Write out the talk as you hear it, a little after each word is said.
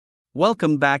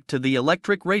Welcome back to the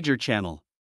Electric Rager channel.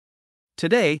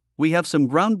 Today, we have some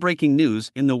groundbreaking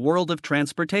news in the world of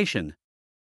transportation.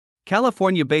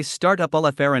 California-based startup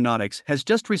Alef Aeronautics has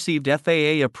just received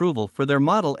FAA approval for their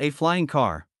Model A flying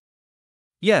car.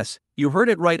 Yes, you heard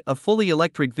it right, a fully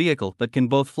electric vehicle that can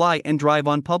both fly and drive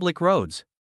on public roads.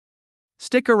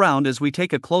 Stick around as we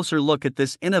take a closer look at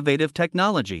this innovative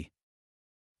technology.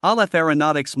 Alef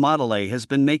Aeronautics Model A has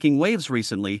been making waves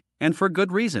recently, and for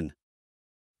good reason.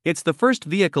 It's the first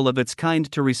vehicle of its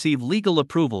kind to receive legal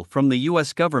approval from the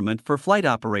U.S. government for flight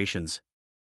operations.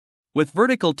 With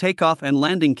vertical takeoff and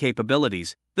landing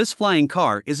capabilities, this flying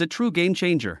car is a true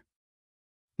game-changer.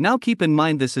 Now keep in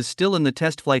mind this is still in the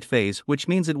test flight phase, which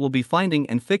means it will be finding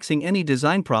and fixing any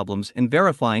design problems and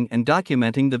verifying and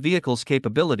documenting the vehicle's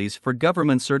capabilities for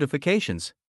government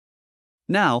certifications.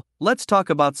 Now, let's talk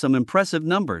about some impressive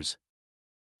numbers.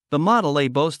 The Model A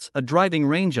boasts a driving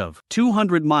range of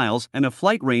 200 miles and a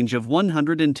flight range of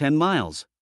 110 miles.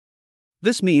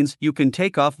 This means you can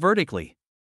take off vertically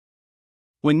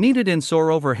when needed and soar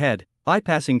overhead,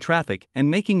 bypassing traffic and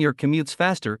making your commutes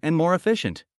faster and more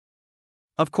efficient.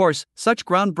 Of course, such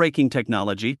groundbreaking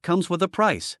technology comes with a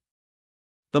price.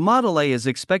 The Model A is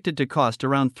expected to cost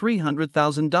around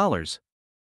 $300,000.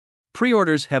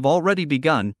 Pre-orders have already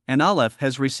begun, and Alef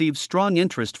has received strong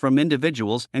interest from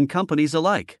individuals and companies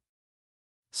alike.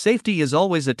 Safety is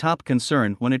always a top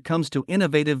concern when it comes to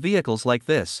innovative vehicles like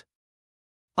this.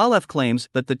 Alef claims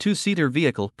that the two-seater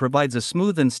vehicle provides a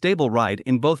smooth and stable ride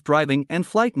in both driving and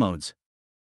flight modes.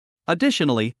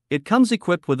 Additionally, it comes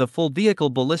equipped with a full vehicle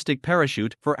ballistic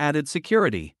parachute for added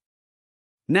security.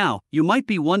 Now, you might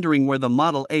be wondering where the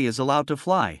Model A is allowed to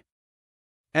fly.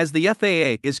 As the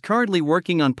FAA is currently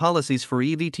working on policies for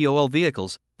eVTOL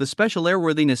vehicles, the special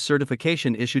airworthiness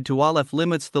certification issued to Alef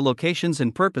limits the locations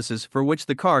and purposes for which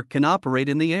the car can operate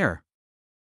in the air.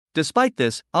 Despite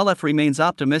this, Alef remains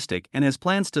optimistic and has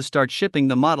plans to start shipping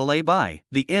the Model A by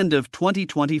the end of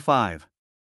 2025.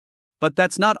 But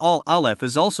that's not all. Alef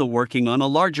is also working on a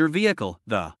larger vehicle,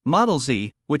 the Model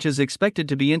Z, which is expected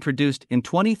to be introduced in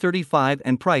 2035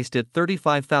 and priced at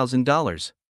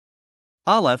 $35,000.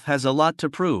 Alef has a lot to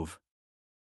prove.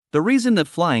 The reason that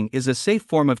flying is a safe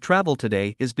form of travel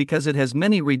today is because it has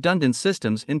many redundant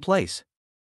systems in place.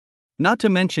 Not to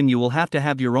mention you will have to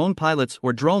have your own pilot's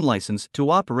or drone license to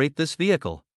operate this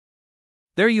vehicle.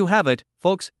 There you have it,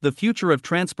 folks, the future of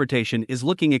transportation is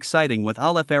looking exciting with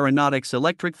Alef Aeronautics'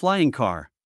 electric flying car.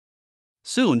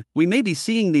 Soon, we may be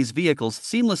seeing these vehicles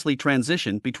seamlessly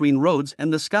transition between roads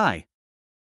and the sky.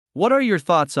 What are your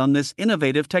thoughts on this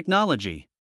innovative technology?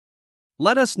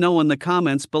 Let us know in the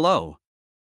comments below.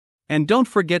 And don't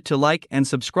forget to like and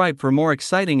subscribe for more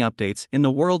exciting updates in the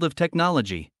world of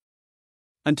technology.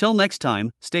 Until next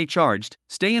time, stay charged,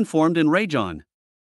 stay informed, and rage on.